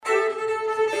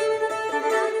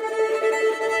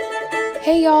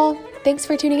Hey y'all! Thanks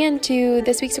for tuning in to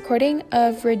this week's recording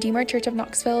of Redeemer Church of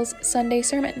Knoxville's Sunday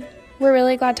Sermon. We're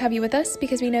really glad to have you with us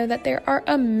because we know that there are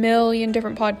a million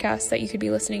different podcasts that you could be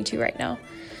listening to right now.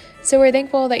 So we're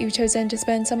thankful that you've chosen to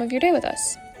spend some of your day with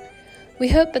us. We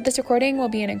hope that this recording will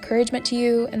be an encouragement to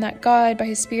you and that God, by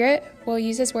His Spirit, will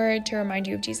use His Word to remind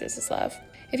you of Jesus' love.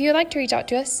 If you would like to reach out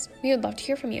to us, we would love to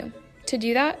hear from you. To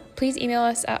do that, please email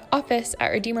us at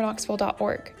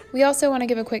office@redeemerknoxville.org. We also want to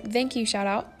give a quick thank you shout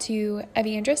out to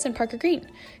Evie Andrus and Parker Green,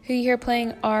 who you hear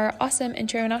playing our awesome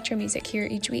intro and outro music here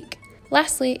each week.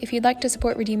 Lastly, if you'd like to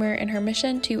support Redeemer in her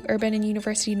mission to Urban and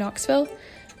University Knoxville,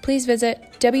 please visit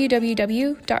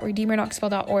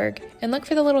www.redeemerknoxville.org and look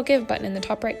for the little give button in the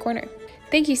top right corner.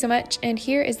 Thank you so much, and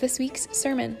here is this week's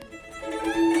sermon.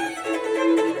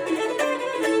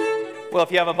 Well,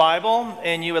 if you have a Bible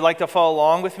and you would like to follow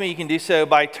along with me, you can do so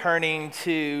by turning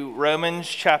to Romans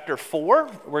chapter 4.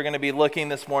 We're going to be looking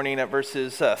this morning at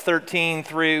verses 13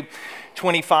 through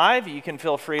 25. You can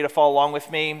feel free to follow along with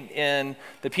me in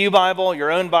the Pew Bible,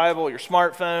 your own Bible, your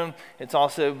smartphone. It's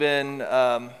also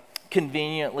been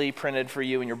conveniently printed for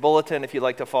you in your bulletin. If you'd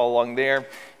like to follow along there,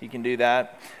 you can do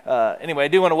that. Anyway, I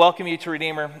do want to welcome you to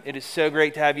Redeemer. It is so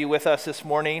great to have you with us this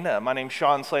morning. My name's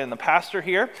Sean Slay, I'm the pastor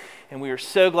here, and we are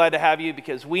so glad to have you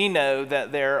because we know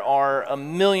that there are a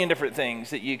million different things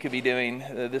that you could be doing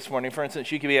this morning. For instance,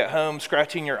 you could be at home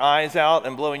scratching your eyes out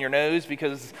and blowing your nose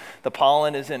because the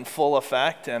pollen is in full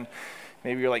effect, and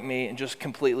maybe you're like me and just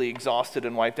completely exhausted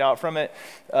and wiped out from it.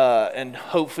 And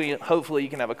hopefully you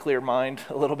can have a clear mind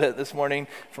a little bit this morning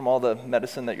from all the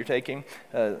medicine that you're taking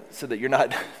so that you're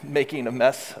not making a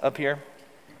mess up here.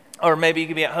 Or maybe you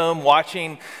could be at home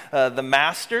watching the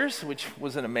Masters, which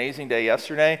was an amazing day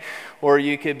yesterday. Or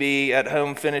you could be at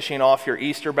home finishing off your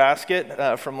Easter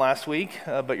basket from last week,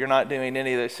 but you're not doing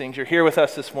any of those things. You're here with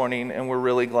us this morning, and we're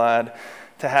really glad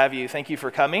to have you. Thank you for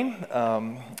coming.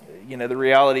 The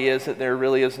reality is that there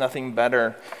really is nothing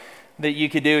better that you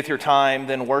could do with your time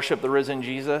than worship the risen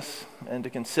Jesus and to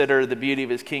consider the beauty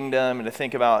of His kingdom and to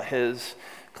think about His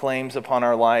claims upon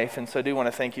our life. And so I do want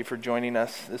to thank you for joining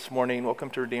us this morning. Welcome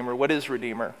to Redeemer. What is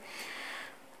Redeemer?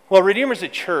 Well, Redeemer is a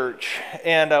church,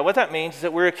 and what that means is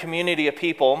that we're a community of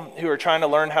people who are trying to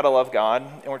learn how to love God,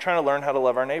 and we're trying to learn how to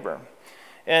love our neighbor.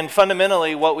 And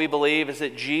fundamentally, what we believe is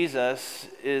that Jesus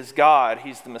is God.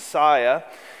 He's the Messiah,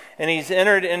 and He's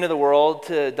entered into the world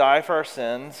to die for our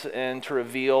sins and to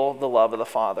reveal the love of the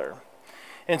Father.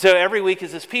 And so every week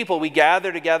as His people, we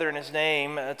gather together in His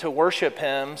name to worship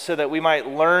Him so that we might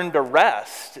learn to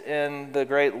rest in the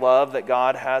great love that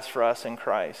God has for us in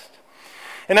Christ.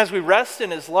 And as we rest in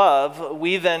His love,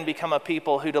 we then become a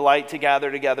people who delight to gather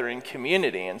together in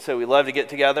community. And so we love to get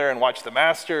together and watch the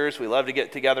Masters. We love to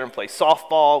get together and play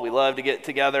softball. We love to get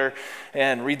together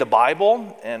and read the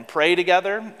Bible and pray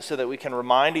together so that we can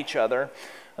remind each other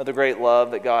of the great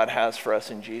love that God has for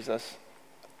us in Jesus.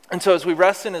 And so as we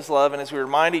rest in His love and as we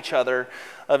remind each other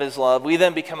of His love, we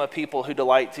then become a people who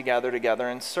delight to gather together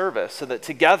in service so that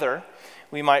together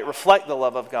we might reflect the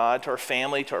love of God to our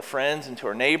family, to our friends, and to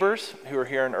our neighbors who are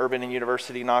here in Urban and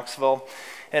University Knoxville.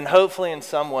 And hopefully in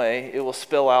some way it will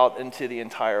spill out into the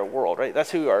entire world, right?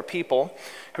 That's who we are, people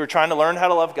who are trying to learn how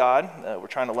to love God. We're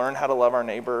trying to learn how to love our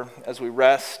neighbor as we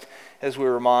rest, as we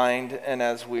remind, and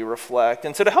as we reflect.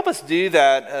 And so to help us do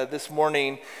that this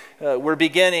morning, we're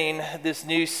beginning this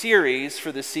new series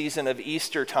for the season of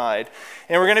Eastertide.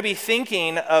 And we're going to be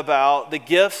thinking about the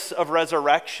gifts of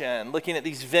resurrection, looking at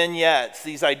these vignettes,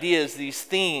 these ideas, these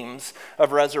themes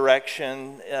of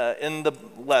resurrection in the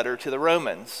letter to the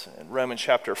Romans. In Romans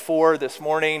chapter 4 this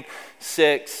morning,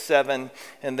 6, 7,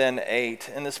 and then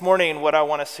 8. And this morning, what I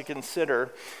want us to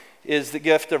consider is the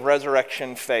gift of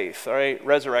resurrection faith, all right?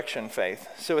 Resurrection faith.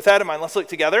 So with that in mind, let's look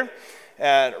together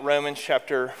at Romans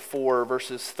chapter 4,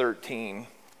 verses 13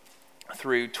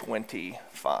 through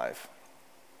 25.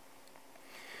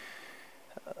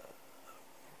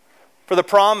 For the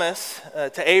promise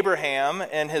to Abraham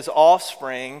and his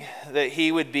offspring that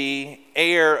he would be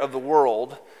heir of the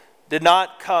world did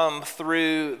not come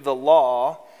through the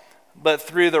law, but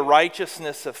through the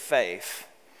righteousness of faith.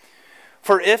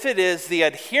 For if it is the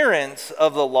adherents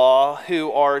of the law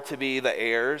who are to be the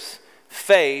heirs,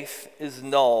 faith is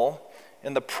null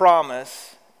and the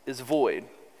promise is void.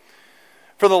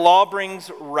 For the law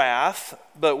brings wrath,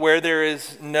 but where there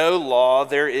is no law,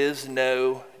 there is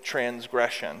no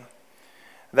transgression.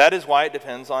 That is why it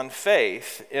depends on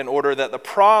faith, in order that the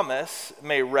promise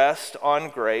may rest on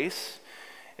grace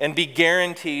and be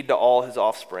guaranteed to all his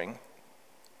offspring.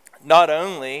 Not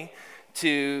only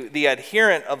to the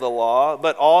adherent of the law,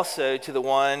 but also to the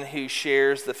one who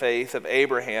shares the faith of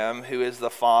Abraham, who is the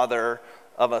father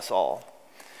of us all.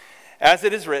 As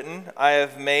it is written, I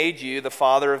have made you the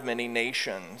father of many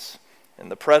nations, in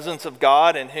the presence of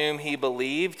God in whom he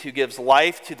believed, who gives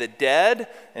life to the dead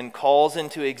and calls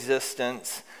into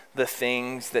existence the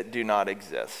things that do not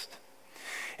exist.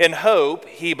 In hope,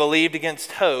 he believed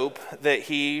against hope that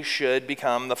he should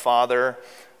become the father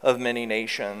of many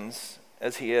nations,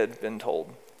 as he had been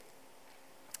told.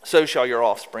 So shall your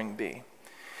offspring be.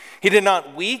 He did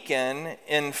not weaken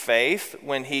in faith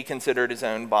when he considered his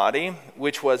own body,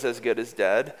 which was as good as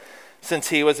dead, since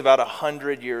he was about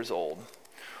 100 years old.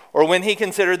 Or when he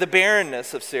considered the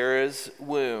barrenness of Sarah's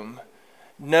womb,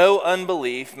 no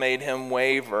unbelief made him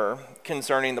waver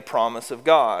concerning the promise of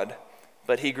God,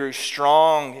 but he grew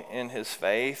strong in his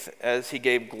faith as he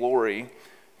gave glory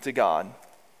to God,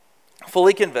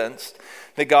 fully convinced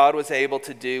that God was able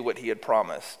to do what he had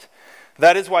promised.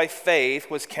 That is why faith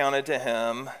was counted to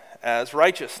him as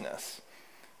righteousness.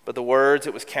 But the words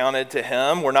it was counted to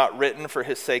him were not written for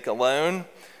his sake alone,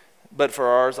 but for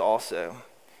ours also.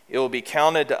 It will be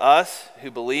counted to us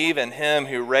who believe in him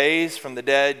who raised from the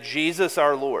dead Jesus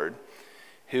our Lord,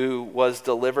 who was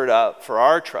delivered up for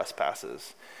our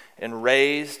trespasses and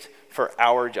raised for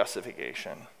our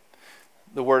justification.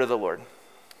 The word of the Lord.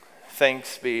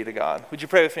 Thanks be to God. Would you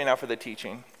pray with me now for the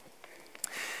teaching?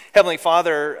 Heavenly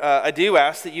Father, I do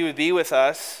ask that you would be with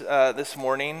us this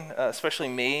morning, especially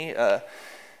me,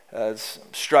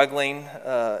 struggling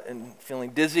and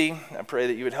feeling dizzy. I pray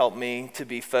that you would help me to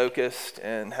be focused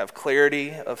and have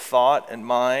clarity of thought and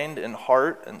mind and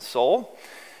heart and soul.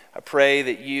 I pray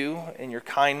that you, in your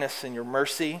kindness and your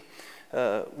mercy,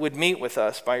 would meet with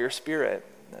us by your Spirit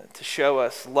to show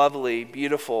us lovely,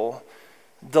 beautiful,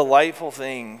 delightful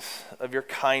things of your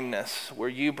kindness, where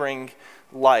you bring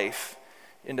life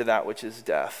into that which is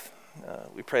death.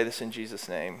 We pray this in Jesus'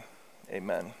 name.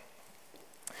 Amen.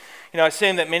 You know, I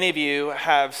assume that many of you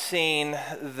have seen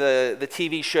the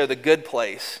TV show The Good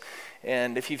Place.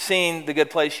 And if you've seen The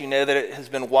Good Place, you know that it has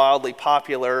been wildly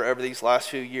popular over these last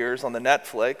few years on the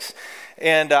Netflix.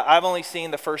 And I've only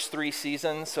seen the first 3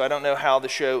 seasons, so I don't know how the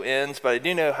show ends, but I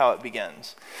do know how it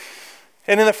begins.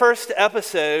 And in the first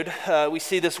episode, we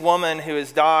see this woman who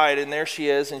has died, and there she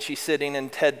is, and she's sitting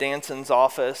in Ted Danson's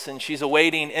office, and she's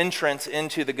awaiting entrance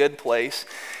into the good place.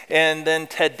 And then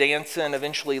Ted Danson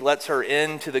eventually lets her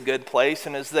into the good place,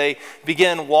 and as they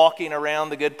begin walking around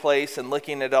the good place and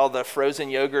looking at all the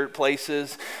frozen yogurt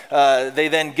places, they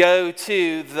then go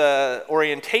to the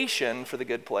orientation for the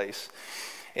good place.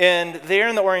 And there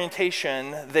in the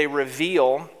orientation, they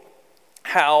reveal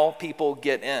how people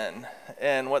get in.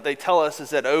 And what they tell us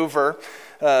is that over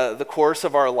the course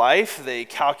of our life, they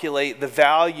calculate the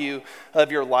value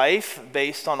of your life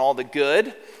based on all the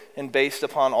good and based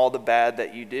upon all the bad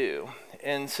that you do.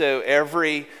 And so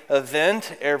every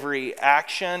event, every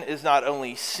action is not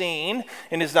only seen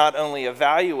and is not only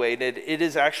evaluated, it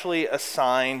is actually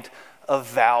assigned a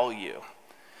value.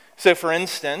 So for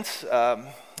instance,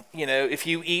 if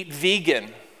you eat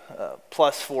vegan,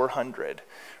 plus 400.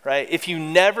 Right? If you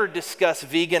never discuss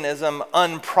veganism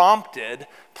unprompted,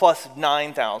 plus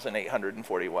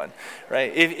 9,841,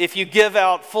 right? If you give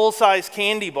out full-size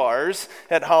candy bars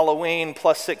at Halloween,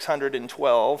 plus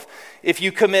 612. If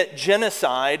you commit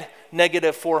genocide,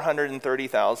 negative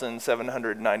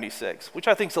 430,796, which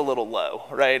I think is a little low,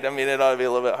 right? I mean, it ought to be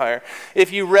a little bit higher.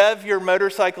 If you rev your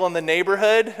motorcycle in the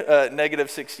neighborhood, negative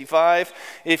 65.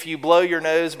 If you blow your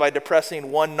nose by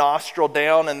depressing one nostril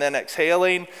down and then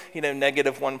exhaling,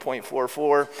 negative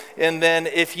 1.44. And then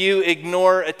if you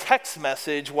ignore a text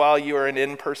message while you are in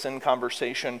in-person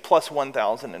conversation, plus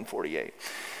 1,048.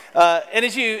 And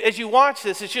as you watch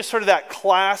this, it's just sort of that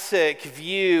classic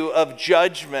view of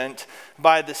judgment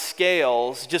by the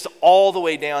scales, just all the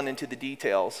way down into the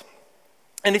details.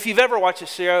 And if you've ever watched a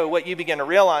show, what you begin to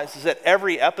realize is that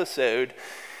every episode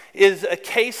is a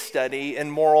case study in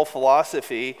moral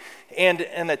philosophy and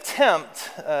an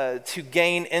attempt to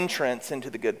gain entrance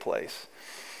into the good place.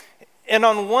 And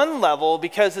on one level,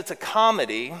 because it's a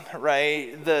comedy,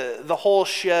 right, the whole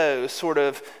show sort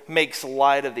of makes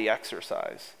light of the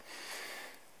exercise.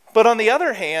 But on the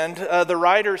other hand, the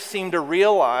writers seem to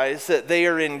realize that they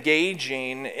are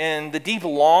engaging in the deep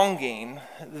longing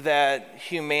that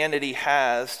humanity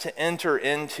has to enter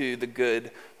into the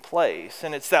good place.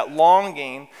 And it's that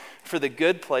longing for the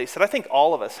good place that I think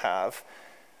all of us have,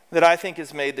 that I think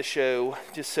has made the show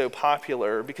just so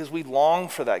popular, because we long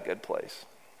for that good place.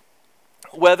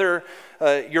 Whether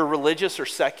you're religious or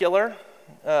secular,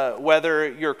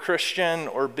 whether you're Christian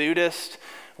or Buddhist,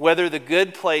 whether the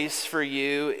good place for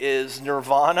you is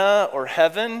nirvana or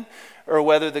heaven, or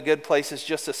whether the good place is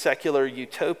just a secular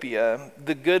utopia,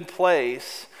 the good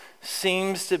place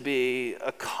seems to be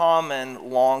a common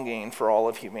longing for all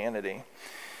of humanity.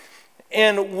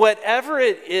 And whatever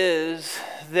it is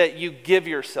that you give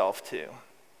yourself to,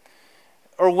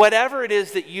 or whatever it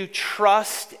is that you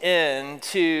trust in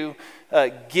to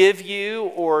give you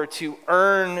or to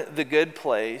earn the good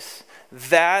place,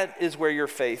 that is where your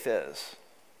faith is.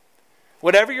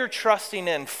 Whatever you're trusting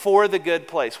in for the good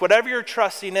place, whatever you're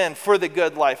trusting in for the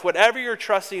good life, whatever you're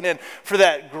trusting in for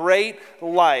that great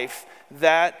life,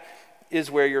 that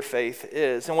is where your faith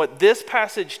is. And what this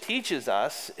passage teaches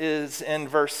us is in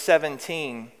verse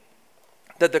 17,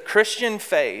 that the Christian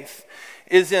faith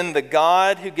is in the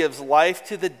God who gives life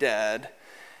to the dead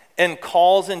and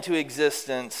calls into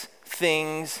existence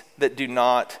things that do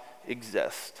not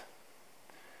exist.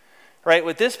 Right?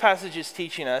 What this passage is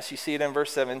teaching us, you see it in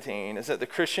verse 17, is that the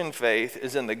Christian faith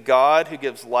is in the God who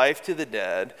gives life to the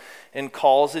dead and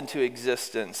calls into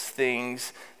existence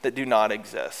things that do not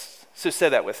exist. So say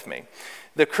that with me.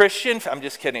 The Christian, I'm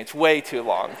just kidding, it's way too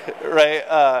long, right?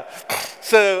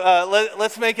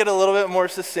 Let's make it a little bit more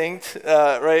succinct,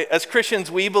 right? As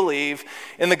Christians, we believe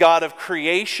in the God of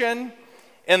creation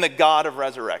and the God of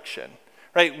resurrection.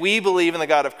 Right? We believe in the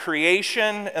God of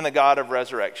creation and the God of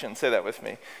resurrection. Say that with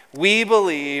me. We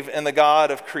believe in the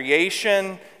God of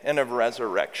creation and of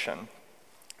resurrection.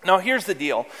 Now, here's the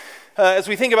deal. As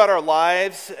we think about our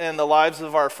lives and the lives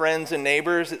of our friends and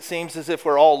neighbors, it seems as if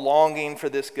we're all longing for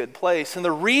this good place. And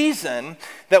the reason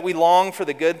that we long for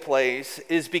the good place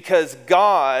is because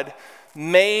God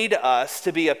made us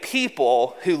to be a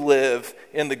people who live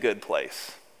in the good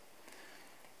place.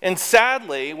 And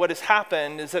sadly, what has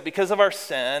happened is that because of our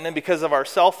sin and because of our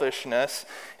selfishness,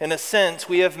 in a sense,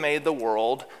 we have made the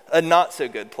world a not so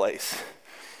good place.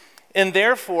 And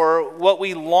therefore, what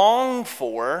we long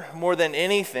for more than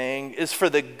anything is for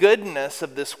the goodness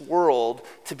of this world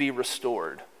to be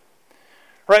restored.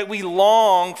 Right? We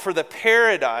long for the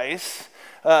paradise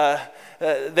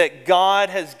that God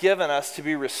has given us to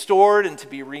be restored and to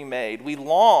be remade. We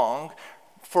long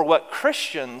for what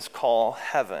Christians call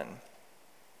heaven.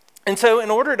 And so in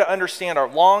order to understand our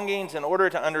longings, in order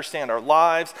to understand our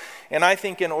lives, and I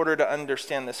think in order to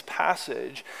understand this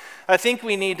passage, I think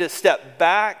we need to step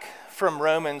back from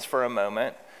Romans for a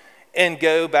moment and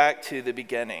go back to the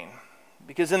beginning.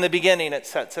 Because in the beginning it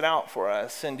sets it out for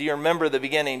us. And do you remember the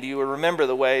beginning? Do you remember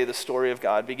the way the story of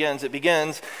God begins? It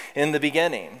begins in the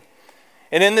beginning.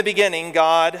 And in the beginning,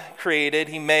 God created,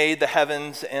 he made the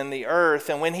heavens and the earth.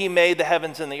 And when he made the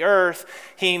heavens and the earth,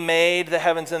 he made the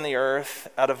heavens and the earth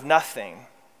out of nothing.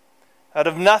 Out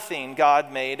of nothing,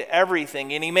 God made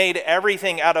everything. And he made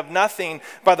everything out of nothing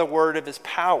by the word of his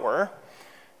power,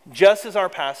 just as our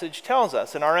passage tells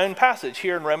us. In our own passage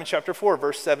here in Romans chapter 4,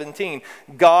 verse 17,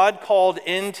 God called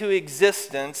into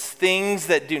existence things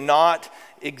that do not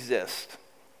exist.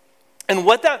 And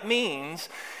what that means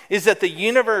is that the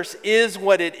universe is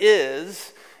what it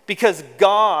is because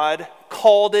God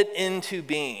called it into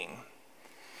being.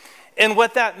 And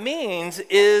what that means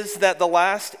is that the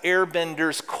last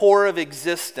airbender's core of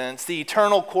existence, the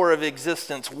eternal core of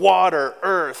existence, water,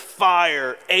 earth,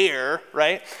 fire, air,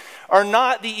 right, are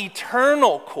not the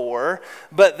eternal core,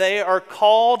 but they are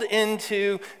called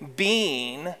into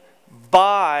being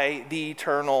by the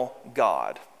eternal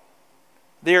God.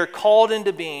 They are called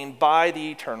into being by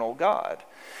the eternal God.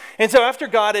 And so after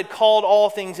God had called all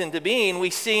things into being, we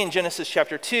see in Genesis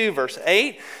chapter 2, verse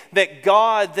 8, that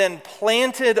God then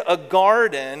planted a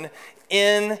garden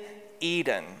in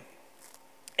Eden.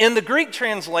 In the Greek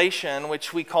translation,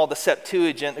 which we call the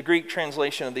Septuagint, the Greek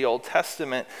translation of the Old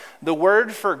Testament, the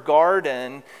word for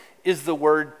garden is the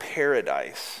word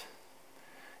paradise.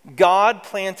 God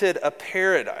planted a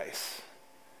paradise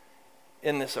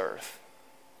in this earth.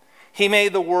 He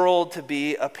made the world to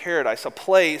be a paradise, a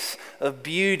place of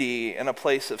beauty and a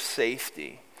place of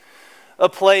safety. A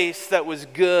place that was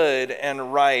good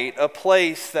and right, a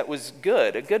place that was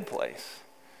good, a good place.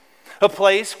 A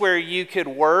place where you could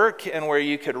work and where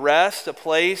you could rest, a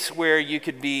place where you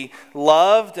could be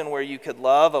loved and where you could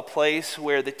love, a place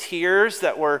where the tears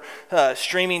that were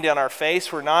streaming down our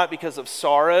face were not because of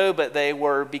sorrow, but they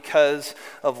were because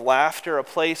of laughter, a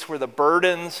place where the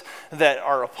burdens that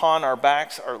are upon our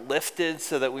backs are lifted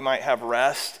so that we might have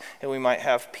rest and we might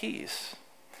have peace.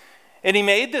 And he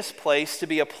made this place to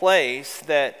be a place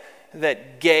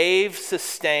that gave,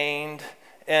 sustained,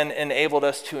 and enabled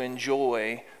us to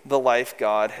enjoy the life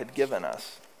God had given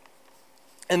us.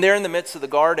 And there in the midst of the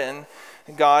garden,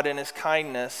 God in his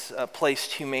kindness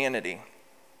placed humanity.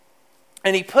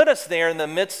 And he put us there in the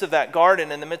midst of that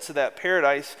garden, in the midst of that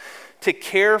paradise, to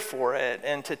care for it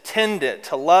and to tend it,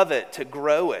 to love it, to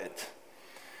grow it.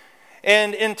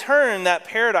 And in turn, that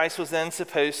paradise was then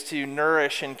supposed to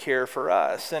nourish and care for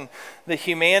us. And the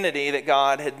humanity that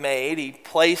God had made, he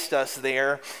placed us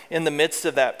there in the midst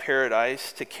of that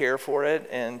paradise to care for it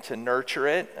and to nurture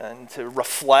it and to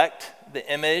reflect the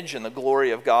image and the glory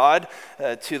of God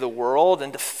to the world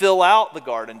and to fill out the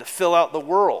garden, to fill out the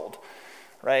world,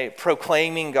 right?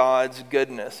 Proclaiming God's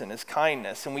goodness and his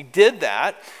kindness. And we did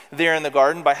that there in the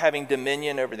garden by having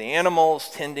dominion over the animals,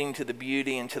 tending to the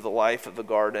beauty and to the life of the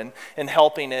garden, and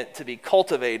helping it to be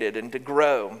cultivated and to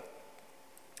grow.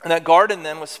 And that garden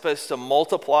then was supposed to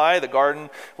multiply. The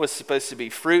garden was supposed to be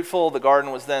fruitful. The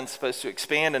garden was then supposed to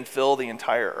expand and fill the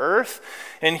entire earth.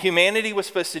 And humanity was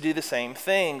supposed to do the same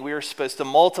thing. We were supposed to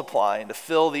multiply and to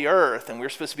fill the earth. And we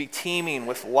were supposed to be teeming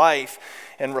with life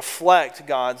and reflect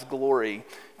God's glory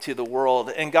to the world.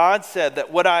 And God said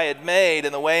that what I had made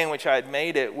and the way in which I had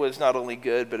made it was not only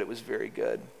good, but it was very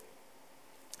good.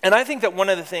 And I think that one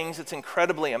of the things that's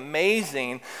incredibly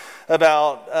amazing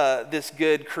about this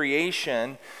good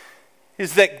creation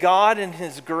is that God in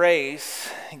his grace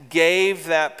gave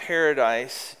that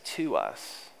paradise to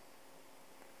us.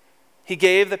 He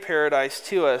gave the paradise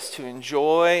to us to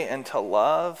enjoy and to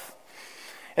love.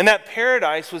 And that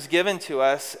paradise was given to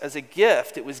us as a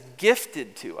gift. It was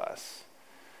gifted to us.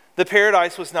 The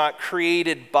paradise was not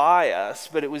created by us,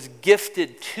 but it was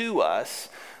gifted to us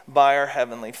by our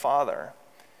Heavenly Father.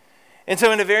 And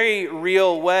so in a very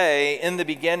real way, in the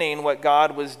beginning, what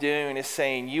God was doing is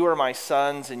saying, you are my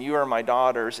sons and you are my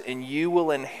daughters, and you will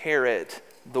inherit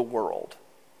the world.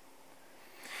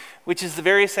 Which is the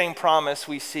very same promise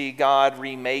we see God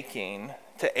remaking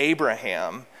to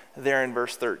Abraham there in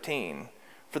verse 13.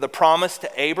 For the promise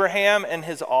to Abraham and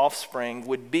his offspring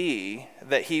would be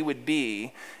that he would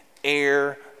be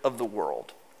heir of the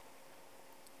world.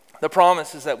 The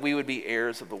promise is that we would be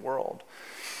heirs of the world.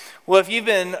 Well, if you've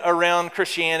been around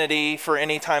Christianity for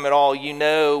any time at all, you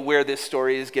know where this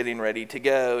story is getting ready to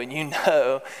go. And you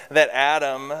know that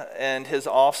Adam and his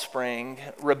offspring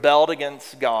rebelled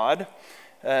against God.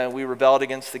 We rebelled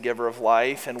against the giver of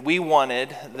life. And we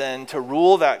wanted then to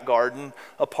rule that garden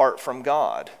apart from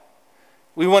God.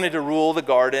 We wanted to rule the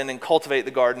garden and cultivate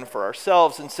the garden for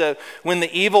ourselves. And so when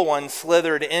the evil one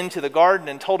slithered into the garden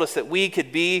and told us that we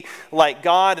could be like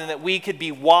God and that we could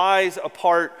be wise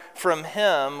apart from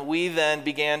him, we then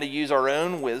began to use our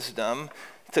own wisdom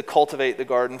to cultivate the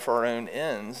garden for our own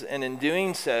ends. And in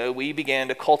doing so, we began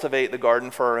to cultivate the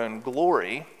garden for our own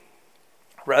glory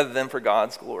rather than for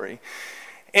God's glory.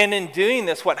 And in doing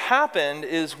this, what happened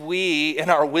is we, in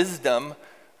our wisdom,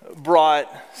 brought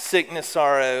sickness,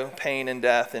 sorrow, pain, and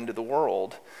death into the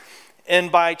world.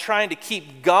 And by trying to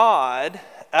keep God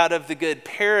out of the good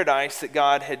paradise that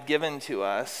God had given to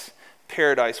us,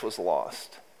 paradise was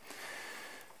lost.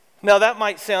 Now that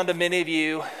might sound to many of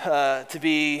you to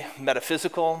be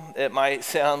metaphysical. It might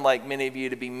sound like many of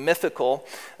you to be mythical.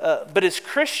 But as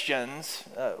Christians,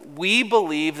 we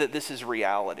believe that this is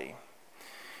reality.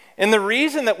 And the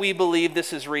reason that we believe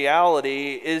this is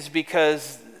reality is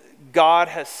because God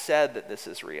has said that this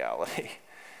is reality.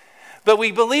 But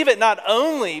we believe it not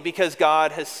only because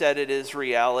God has said it is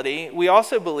reality, we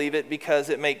also believe it because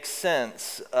it makes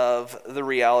sense of the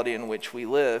reality in which we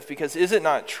live. Because is it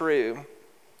not true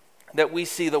that we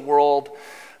see the world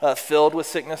filled with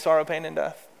sickness, sorrow, pain, and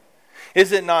death?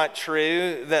 Is it not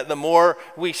true that the more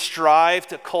we strive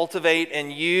to cultivate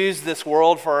and use this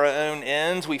world for our own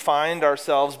ends, we find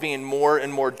ourselves being more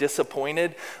and more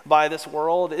disappointed by this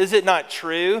world? Is it not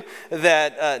true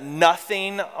that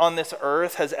nothing on this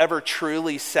earth has ever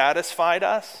truly satisfied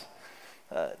us?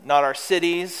 Not our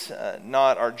cities,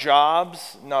 not our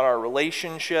jobs, not our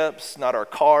relationships, not our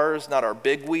cars, not our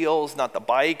big wheels, not the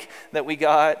bike that we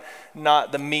got,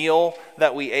 not the meal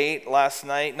that we ate last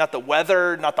night, not the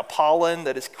weather, not the pollen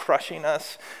that is crushing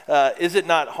us. Is it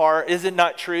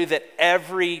not true that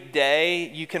every day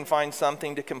you can find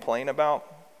something to complain about?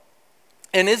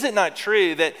 And is it not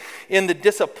true that in the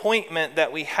disappointment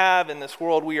that we have in this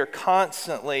world, we are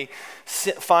constantly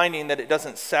finding that it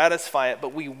doesn't satisfy it,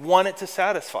 but we want it to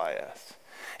satisfy us.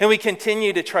 And we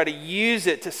continue to try to use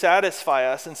it to satisfy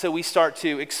us, and so we start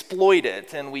to exploit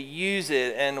it, and we use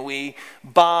it, and we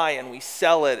buy, and we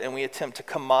sell it, and we attempt to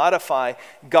commodify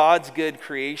God's good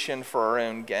creation for our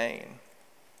own gain.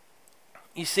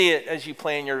 You see it as you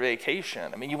plan your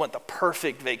vacation. I mean, you want the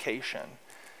perfect vacation.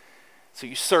 So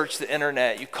you search the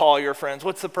internet, you call your friends,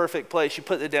 what's the perfect place? You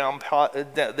put the down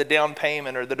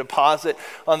payment or the deposit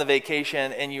on the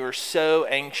vacation, and you are so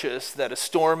anxious that a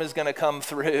storm is going to come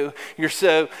through. You're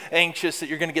so anxious that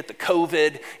you're going to get the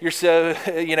COVID. You're so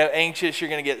anxious you're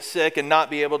going to get sick and not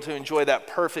be able to enjoy that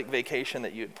perfect vacation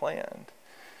that you had planned.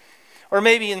 Or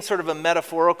maybe in sort of a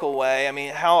metaphorical way, I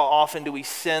mean, how often do we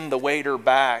send the waiter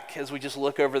back as we just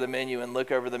look over the menu and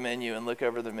look over the menu and look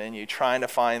over the menu, trying to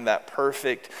find that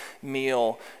perfect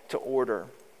meal to order?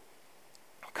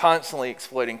 Constantly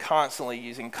exploiting, constantly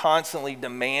using, constantly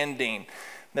demanding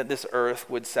that this earth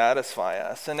would satisfy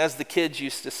us. And as the kids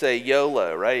used to say,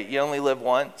 YOLO, right? You only live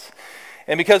once.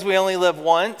 And because we only live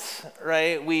once,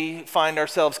 right, we find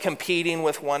ourselves competing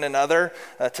with one another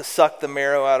to suck the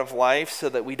marrow out of life so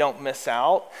that we don't miss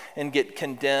out and get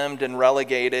condemned and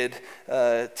relegated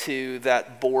to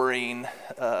that boring,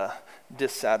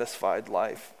 dissatisfied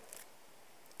life.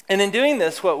 And in doing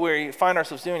this, what we find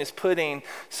ourselves doing is putting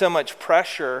so much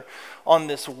pressure on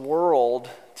this world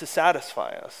to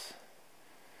satisfy us.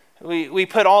 We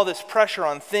put all this pressure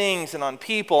on things and on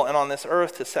people and on this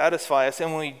earth to satisfy us. And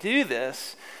when we do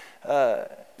this,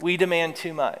 we demand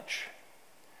too much.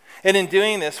 And in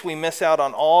doing this, we miss out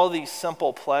on all these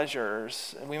simple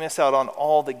pleasures. And we miss out on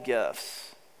all the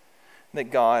gifts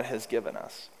that God has given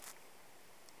us.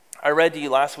 I read to you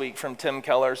last week from Tim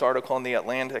Keller's article in The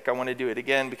Atlantic. I want to do it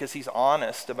again because he's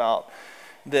honest about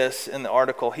this in the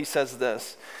article. He says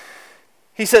this.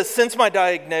 He says, since my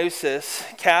diagnosis,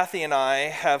 Kathy and I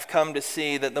have come to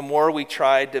see that the more we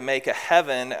tried to make a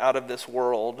heaven out of this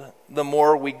world, the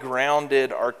more we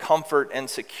grounded our comfort and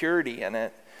security in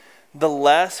it, the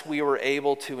less we were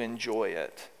able to enjoy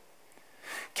it.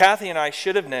 Kathy and I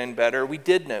should have known better. We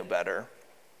did know better.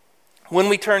 When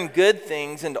we turn good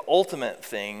things into ultimate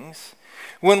things,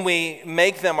 when we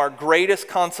make them our greatest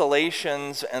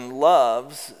consolations and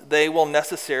loves, they will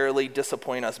necessarily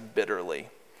disappoint us bitterly.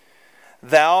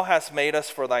 Thou hast made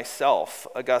us for thyself,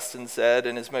 Augustine said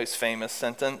in his most famous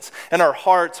sentence, and our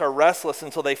hearts are restless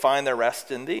until they find their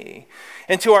rest in thee.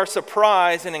 And to our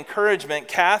surprise and encouragement,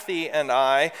 Kathy and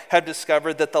I have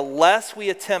discovered that the less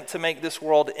we attempt to make this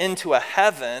world into a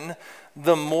heaven,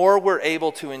 the more we're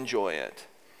able to enjoy it.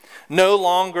 No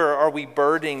longer are we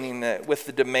burdening it with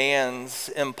the demands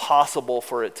impossible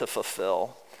for it to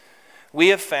fulfill. We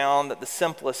have found that the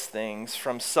simplest things,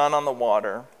 from sun on the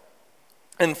water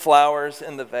and flowers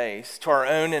in the vase to our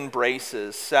own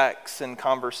embraces, sex, and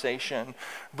conversation,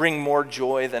 bring more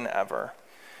joy than ever.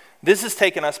 This has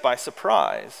taken us by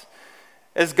surprise.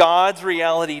 As God's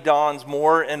reality dawns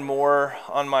more and more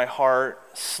on my heart,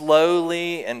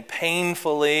 slowly and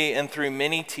painfully and through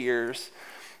many tears,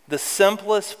 the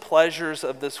simplest pleasures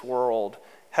of this world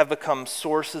have become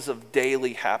sources of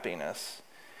daily happiness.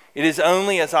 It is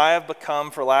only as I have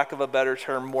become, for lack of a better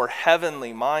term, more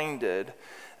heavenly minded,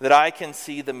 that I can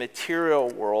see the material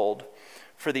world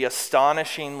for the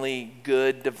astonishingly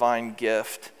good divine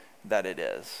gift that it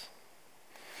is.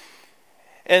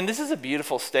 And this is a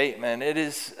beautiful statement. It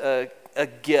is a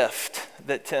gift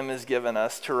that Tim has given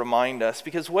us to remind us,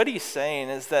 because what he's saying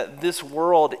is that this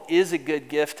world is a good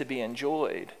gift to be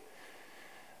enjoyed.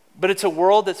 But it's a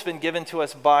world that's been given to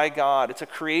us by God. It's a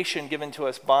creation given to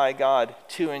us by God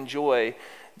to enjoy,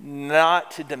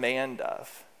 not to demand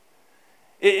of.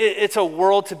 It's a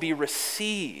world to be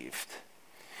received.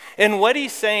 And what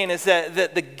he's saying is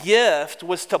that the gift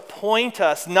was to point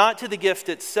us, not to the gift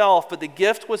itself, but the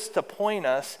gift was to point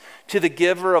us to the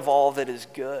giver of all that is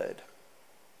good.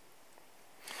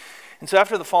 And so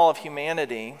after the fall of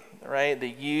humanity, right, the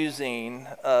using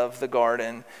of the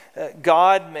garden,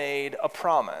 God made a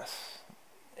promise.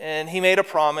 And he made a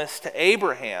promise to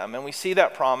Abraham. And we see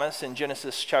that promise in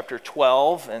Genesis chapter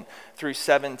 12 and through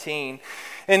 17.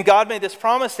 And God made this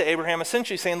promise to Abraham,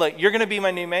 essentially saying, look, you're going to be my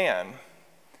new man.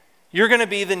 You're going to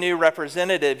be the new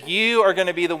representative. You are going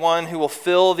to be the one who will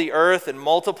fill the earth and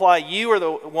multiply. You are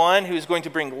the one who is going to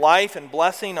bring life and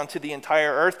blessing onto the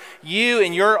entire earth. You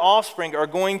and your offspring are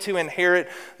going to inherit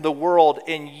the world,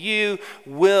 and you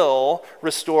will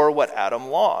restore what Adam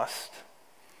lost.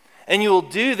 And you will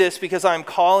do this because I'm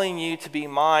calling you to be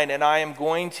mine, and I am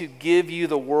going to give you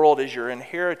the world as your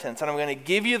inheritance. And I'm going to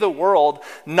give you the world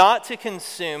not to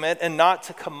consume it and not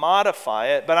to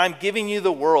commodify it, but I'm giving you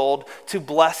the world to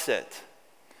bless it.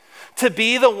 To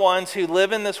be the ones who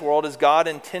live in this world as God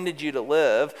intended you to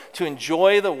live, to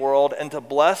enjoy the world and to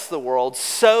bless the world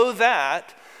so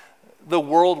that the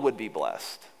world would be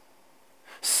blessed.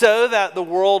 So that the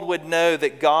world would know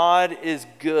that God is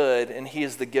good and he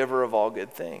is the giver of all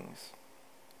good things.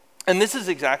 And this is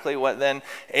exactly what then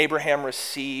Abraham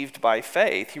received by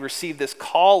faith. He received this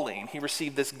calling. He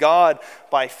received this God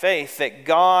by faith, that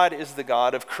God is the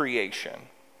God of creation.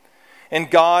 And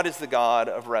God is the God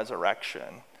of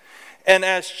resurrection. And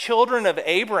as children of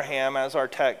Abraham, as our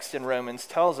text in Romans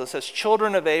tells us, as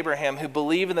children of Abraham who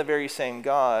believe in the very same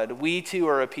God, we too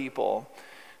are a people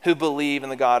who believe in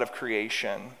the God of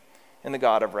creation in the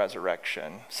God of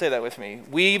resurrection. Say that with me.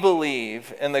 We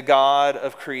believe in the God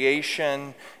of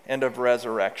creation and of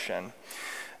resurrection.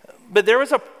 But there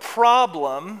was a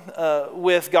problem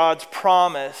with God's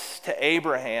promise to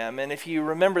Abraham. And if you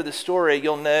remember the story,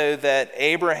 you'll know that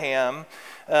Abraham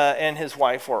and his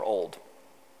wife were old.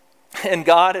 And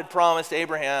God had promised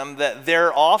Abraham that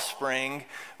their offspring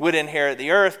would inherit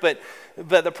the earth. But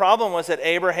the problem was that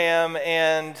Abraham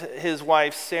and his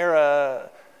wife Sarah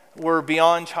were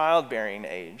beyond childbearing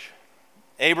age.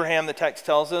 Abraham, the text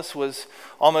tells us, was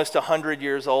almost 100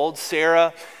 years old.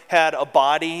 Sarah had a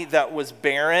body that was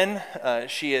barren.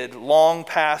 She had long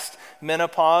passed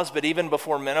menopause, but even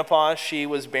before menopause, she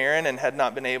was barren and had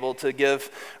not been able to give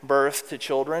birth to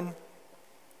children.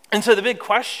 And so the big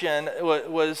question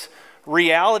was,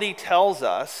 reality tells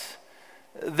us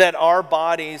that our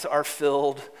bodies are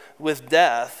filled with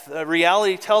death.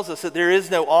 Reality tells us that there is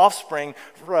no offspring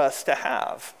for us to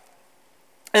have.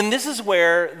 And this is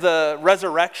where the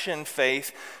resurrection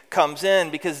faith comes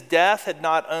in, because death had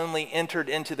not only entered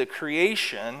into the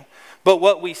creation, but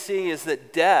what we see is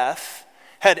that death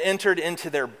had entered into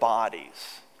their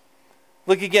bodies.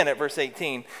 Look again at verse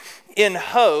 18. In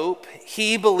hope,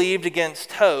 he believed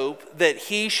against hope that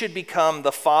he should become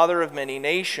the father of many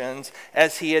nations,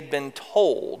 as he had been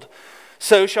told.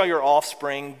 So shall your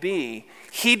offspring be.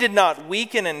 He did not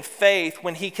weaken in faith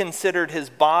when he considered his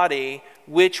body,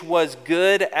 which was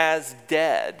good as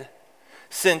dead,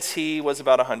 since he was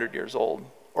about 100 years old,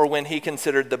 or when he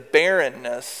considered the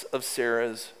barrenness of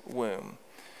Sarah's womb.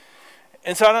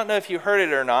 And so I don't know if you heard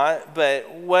it or not,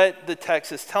 but what the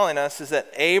text is telling us is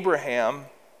that Abraham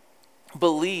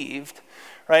believed,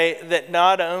 right, that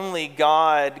not only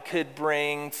God could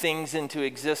bring things into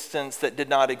existence that did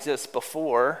not exist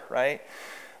before, right,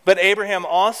 but Abraham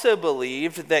also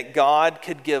believed that God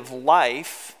could give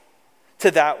life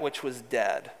to that which was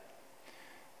dead.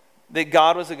 That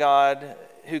God was a God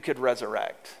who could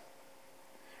resurrect,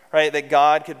 right? That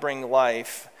God could bring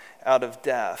life out of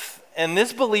death. And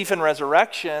this belief in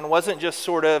resurrection wasn't just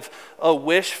sort of a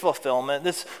wish fulfillment.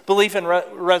 This belief in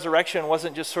resurrection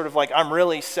wasn't just sort of like, I'm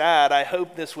really sad, I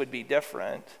hope this would be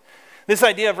different. This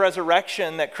idea of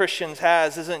resurrection that Christians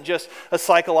has isn't just a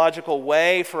psychological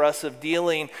way for us of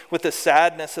dealing with the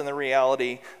sadness and the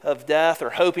reality of death,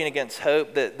 or hoping against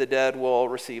hope that the dead will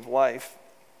receive life.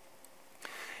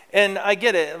 And I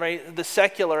get it, right? The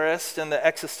secularist and the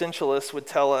existentialist would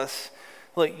tell us,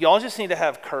 look, y'all just need to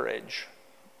have courage.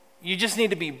 You just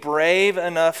need to be brave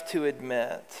enough to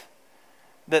admit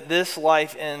that this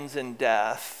life ends in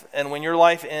death. And when your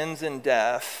life ends in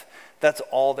death, that's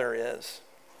all there is.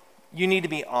 You need to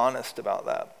be honest about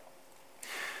that.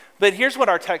 But here's what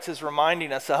our text is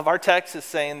reminding us of. Our text is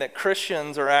saying that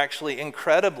Christians are actually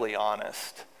incredibly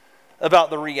honest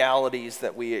about the realities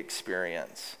that we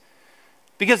experience.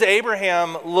 Because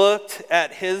Abraham looked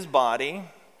at his body,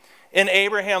 and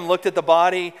Abraham looked at the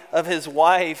body of his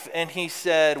wife, and he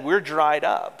said, we're dried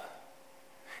up.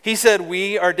 He said,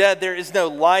 we are dead. There is no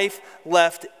life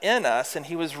left in us. And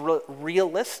he was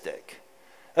realistic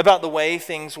about the way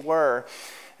things were.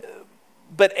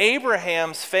 But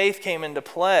Abraham's faith came into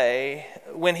play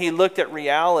when he looked at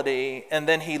reality and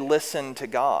then he listened to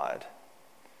God.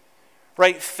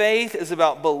 Right? Faith is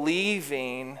about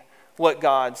believing what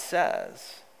God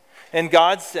says. And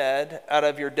God said, out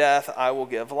of your death I will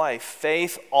give life.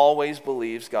 Faith always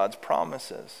believes God's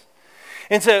promises.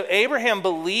 And so Abraham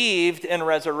believed in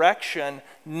resurrection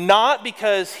not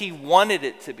because he wanted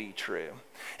it to be true,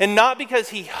 and not because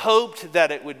he hoped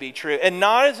that it would be true, and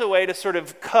not as a way to sort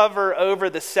of cover over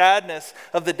the sadness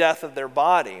of the death of their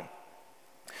body.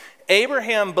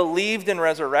 Abraham believed in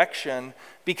resurrection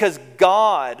because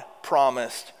God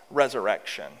promised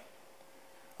resurrection.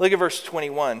 Look at verse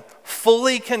 21.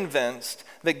 Fully convinced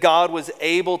that God was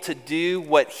able to do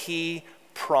what he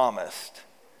promised.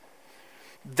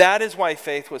 That is why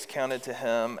faith was counted to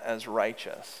him as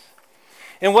righteous.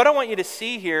 And what I want you to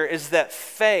see here is that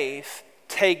faith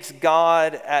takes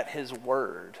God at his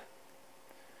word.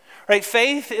 Right?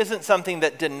 Faith isn't something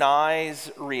that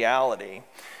denies reality.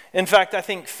 In fact, I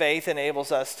think faith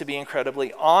enables us to be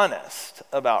incredibly honest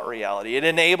about reality. It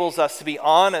enables us to be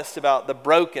honest about the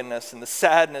brokenness and the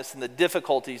sadness and the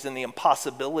difficulties and the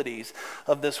impossibilities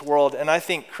of this world. And I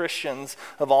think Christians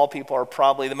of all people are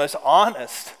probably the most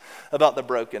honest about the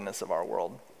brokenness of our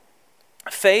world.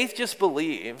 Faith just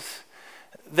believes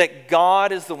that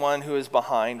God is the one who is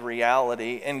behind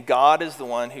reality, and God is the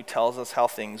one who tells us how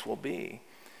things will be.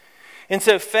 And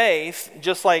so faith,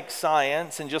 just like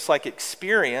science and just like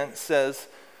experience, says,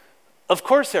 of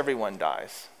course everyone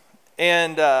dies.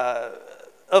 And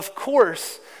of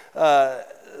course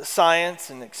science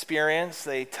and experience,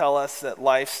 they tell us that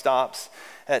life stops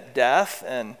at death,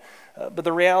 but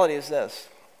the reality is this,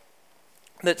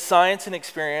 that science and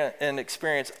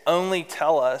experience only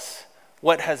tell us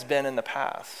what has been in the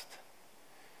past.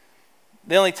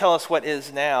 They only tell us what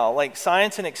is now. Like,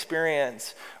 science and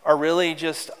experience are really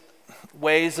just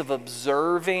ways of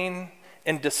observing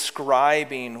and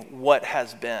describing what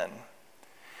has been.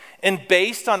 And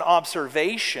based on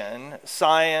observation,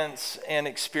 science and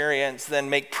experience then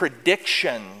make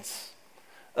predictions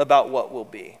about what will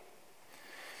be.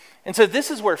 And so this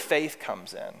is where faith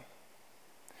comes in,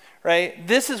 right?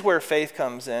 This is where faith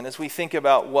comes in as we think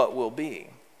about what will be.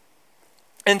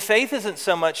 And faith isn't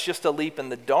so much just a leap in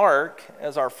the dark,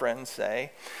 as our friends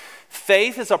say.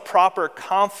 Faith is a proper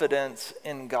confidence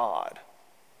in God.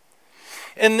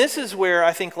 And this is where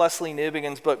I think Leslie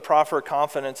Newbegin's book, Proper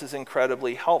Confidence, is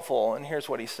incredibly helpful. And here's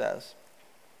what he says.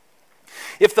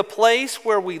 If the place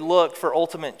where we look for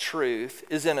ultimate truth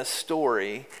is in a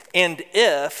story, and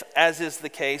if, as is the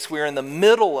case, we're in the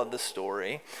middle of the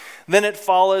story, then it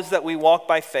follows that we walk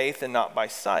by faith and not by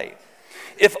sight.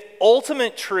 If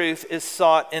ultimate truth is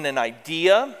sought in an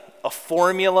idea, a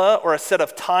formula, or a set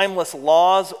of timeless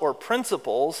laws or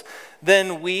principles,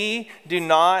 then we do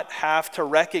not have to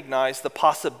recognize the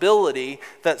possibility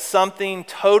that something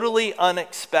totally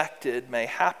unexpected may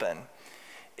happen.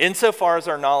 Insofar as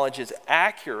our knowledge is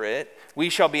accurate, we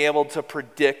shall be able to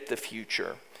predict the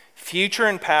future. Future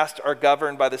and past are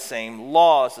governed by the same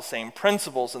laws, the same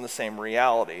principles, and the same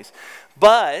realities.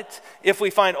 But if we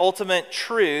find ultimate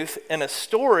truth in a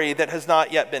story that has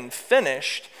not yet been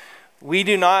finished, we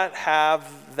do not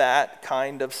have that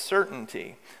kind of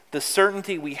certainty. The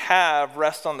certainty we have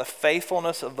rests on the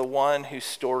faithfulness of the one whose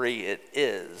story it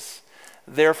is.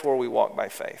 Therefore, we walk by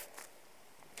faith.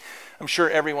 I'm sure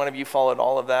every one of you followed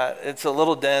all of that. It's a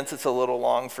little dense, it's a little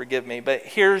long, forgive me. But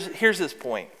here's his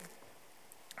point.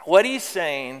 What he's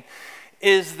saying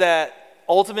is that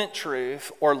ultimate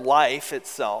truth, or life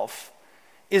itself,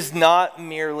 is not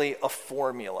merely a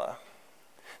formula.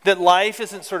 That life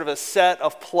isn't sort of a set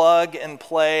of plug and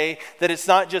play, that it's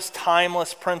not just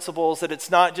timeless principles, that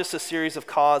it's not just a series of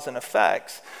cause and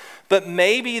effects. But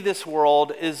maybe this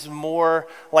world is more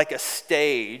like a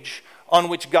stage on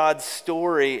which God's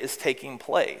story is taking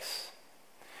place.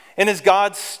 And as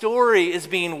God's story is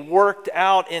being worked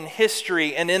out in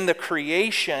history and in the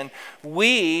creation,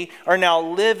 we are now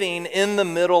living in the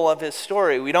middle of his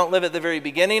story. We don't live at the very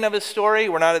beginning of his story.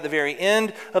 We're not at the very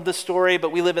end of the story,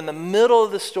 but we live in the middle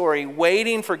of the story,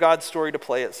 waiting for God's story to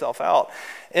play itself out.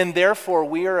 And therefore,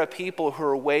 we are a people who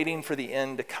are waiting for the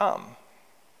end to come.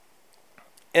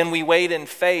 And we wait in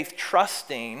faith,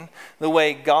 trusting the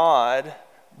way God,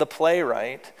 the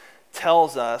playwright,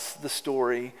 tells us the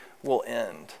story will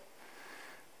end.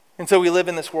 And so we live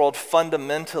in this world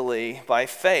fundamentally by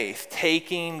faith,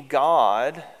 taking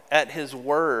God at his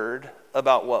word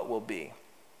about what will be.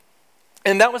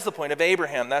 And that was the point of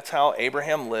Abraham. That's how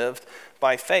Abraham lived,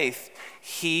 by faith.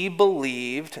 He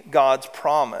believed God's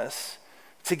promise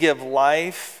to give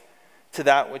life to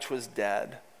that which was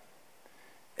dead.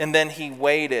 And then he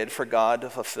waited for God to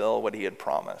fulfill what he had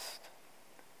promised.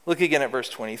 Look again at verse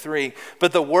 23.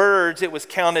 But the words it was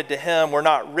counted to him were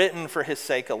not written for his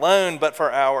sake alone, but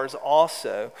for ours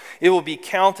also. It will be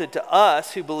counted to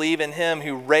us who believe in him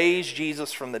who raised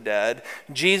Jesus from the dead,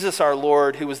 Jesus our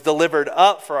Lord, who was delivered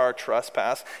up for our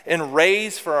trespass and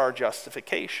raised for our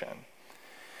justification.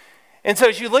 And so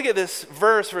as you look at this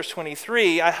verse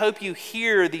 23, I hope you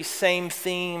hear these same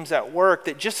themes at work,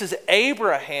 that just as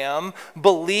Abraham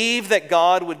believed that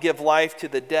God would give life to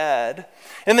the dead,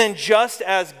 and then just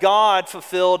as God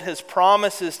fulfilled his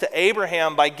promises to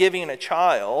Abraham by giving a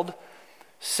child,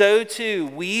 so too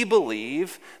we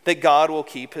believe that God will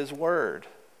keep his word,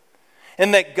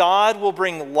 and that God will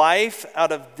bring life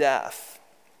out of death.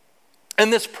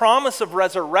 And this promise of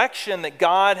resurrection that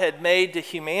God had made to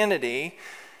humanity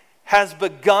has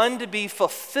begun to be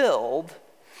fulfilled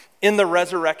in the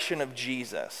resurrection of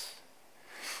Jesus.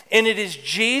 And it is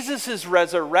Jesus'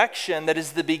 resurrection that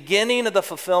is the beginning of the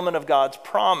fulfillment of God's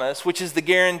promise, which is the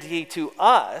guarantee to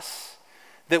us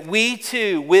that we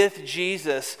too, with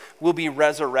Jesus, will be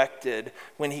resurrected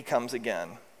when he comes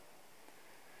again.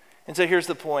 And so here's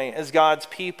the point. As God's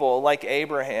people, like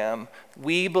Abraham,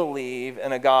 we believe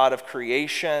in a God of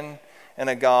creation and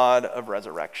a God of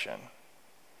resurrection.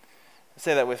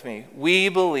 Say that with me. We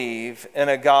believe in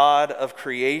a God of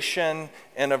creation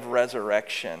and of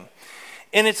resurrection.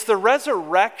 And it's the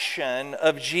resurrection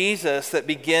of Jesus that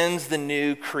begins the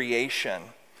new creation.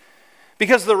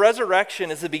 Because the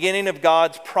resurrection is the beginning of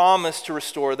God's promise to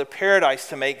restore the paradise,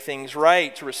 to make things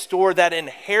right, to restore that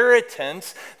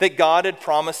inheritance that God had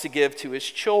promised to give to his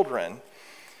children.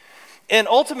 And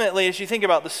ultimately, as you think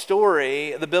about the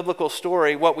story, the biblical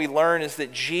story, what we learn is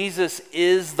that Jesus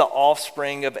is the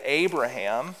offspring of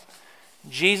Abraham.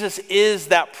 Jesus is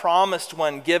that promised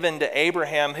one given to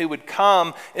Abraham who would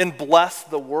come and bless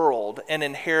the world and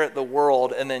inherit the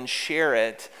world and then share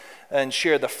it and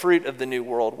share the fruit of the new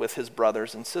world with his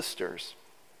brothers and sisters.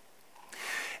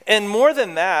 And more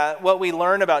than that, what we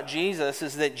learn about Jesus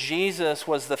is that Jesus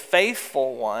was the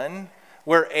faithful one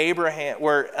where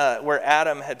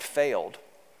Adam had failed.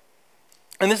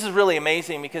 And this is really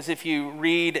amazing because if you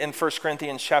read in 1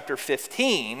 Corinthians chapter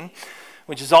 15,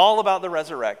 which is all about the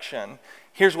resurrection,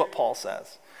 here's what Paul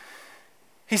says.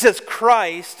 He says,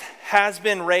 Christ has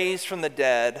been raised from the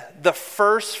dead, the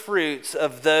first fruits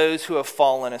of those who have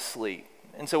fallen asleep.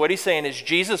 And so what he's saying is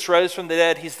Jesus rose from the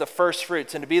dead, he's the first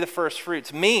fruits. And to be the first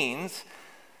fruits means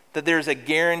that there's a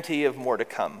guarantee of more to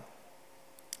come,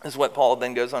 is what Paul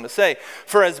then goes on to say.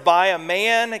 For as by a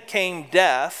man came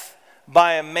death,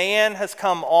 by a man has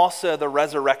come also the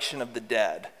resurrection of the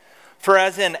dead. For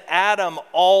as in Adam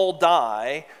all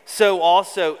die, so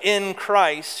also in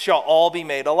Christ shall all be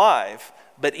made alive,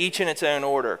 but each in its own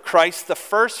order. Christ the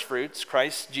first fruits,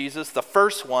 Christ Jesus the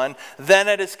first one, then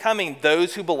at his coming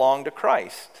those who belong to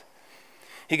Christ.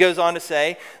 He goes on to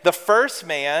say, the first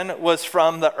man was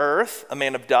from the earth, a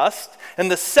man of dust, and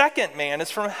the second man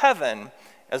is from heaven,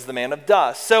 as the man of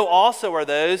dust. So also are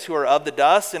those who are of the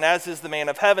dust, and as is the man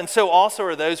of heaven, so also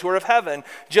are those who are of heaven.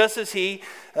 Just as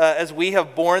as we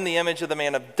have borne the image of the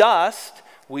man of dust,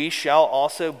 we shall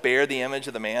also bear the image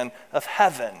of the man of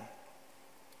heaven.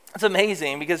 It's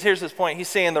amazing because here's his point. He's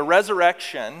saying the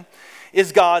resurrection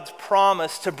is God's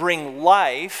promise to bring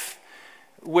life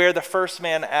where the first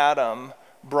man, Adam,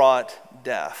 brought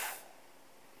death.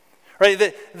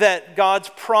 Right? That God's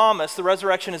promise, the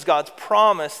resurrection is God's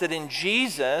promise that in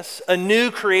Jesus, a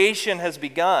new creation has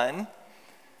begun,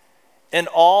 and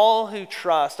all who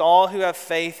trust, all who have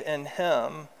faith in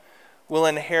him will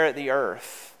inherit the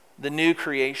earth, the new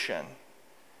creation,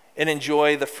 and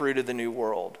enjoy the fruit of the new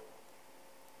world.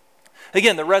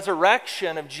 Again, the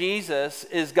resurrection of Jesus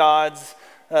is God's,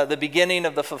 the beginning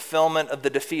of the fulfillment of the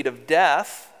defeat of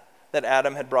death that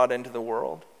Adam had brought into the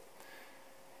world,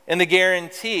 and the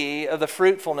guarantee of the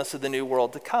fruitfulness of the new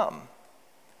world to come.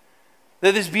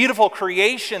 That this beautiful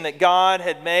creation that God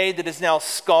had made that is now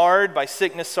scarred by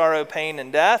sickness, sorrow, pain,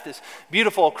 and death, this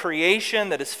beautiful creation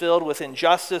that is filled with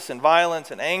injustice and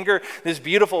violence and anger, this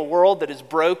beautiful world that is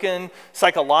broken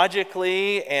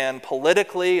psychologically and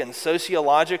politically and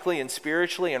sociologically and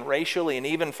spiritually and racially and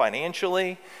even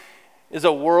financially, is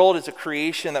a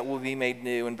creation that will be made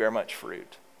new and bear much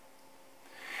fruit.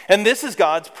 And this is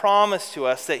God's promise to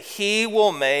us, that he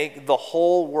will make the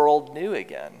whole world new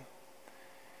again.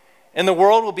 And the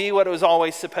world will be what it was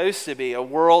always supposed to be, a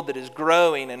world that is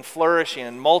growing and flourishing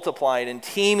and multiplying and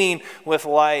teeming with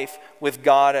life with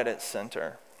God at its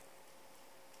center.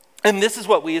 And this is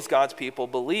what we as God's people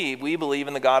believe. We believe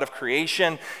in the God of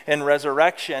creation and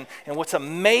resurrection. And what's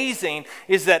amazing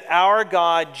is that our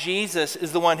God, Jesus,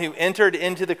 is the one who entered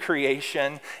into the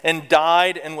creation and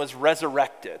died and was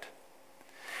resurrected.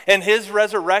 And his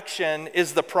resurrection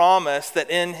is the promise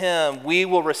that in him we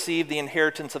will receive the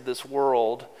inheritance of this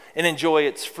world and enjoy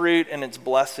its fruit and its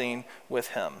blessing with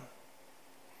him.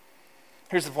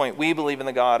 Here's the point. We believe in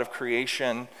the God of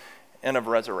creation and of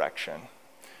resurrection.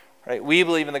 Right? We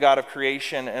believe in the God of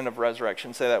creation and of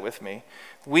resurrection. Say that with me.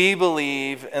 We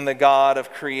believe in the God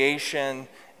of creation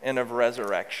and of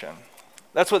resurrection.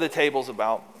 That's what the table's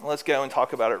about. Let's go and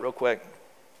talk about it real quick.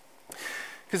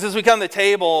 Because as we come to the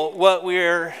table, what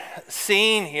we're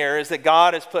seeing here is that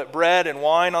God has put bread and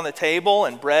wine on the table,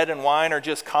 and bread and wine are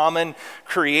just common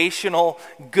creational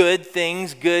good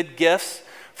things, good gifts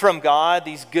from God,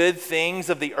 these good things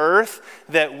of the earth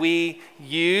that we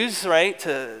use, right,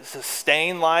 to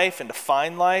sustain life and to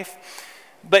find life.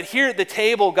 But here at the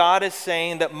table, God is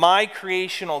saying that my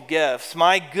creational gifts,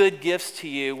 my good gifts to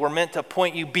you, were meant to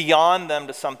point you beyond them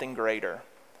to something greater.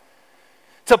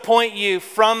 To point you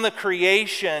from the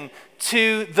creation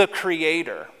to the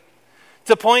Creator.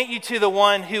 To point you to the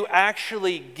one who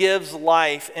actually gives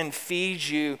life and feeds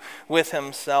you with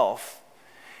himself.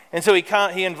 And so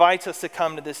he invites us to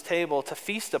come to this table to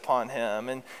feast upon him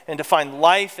and to find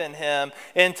life in him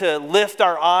and to lift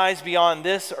our eyes beyond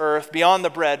this earth, beyond the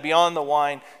bread, beyond the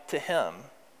wine, to him.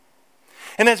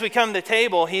 And as we come to the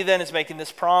table, he then is making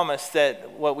this promise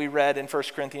that what we read in 1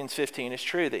 Corinthians 15 is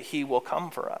true, that he will come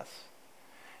for us.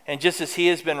 And just as he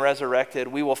has been resurrected,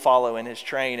 we will follow in his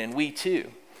train, and we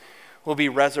too will be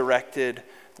resurrected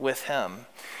with him.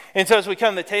 And so as we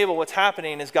come to the table, what's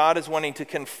happening is God is wanting to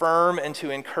confirm and to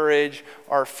encourage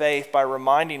our faith by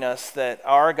reminding us that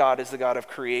our God is the God of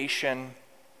creation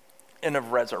and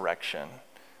of resurrection.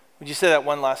 Would you say that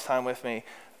one last time with me?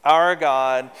 Our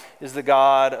God is the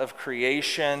God of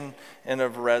creation and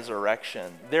of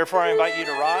resurrection. Therefore, I invite you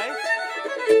to rise.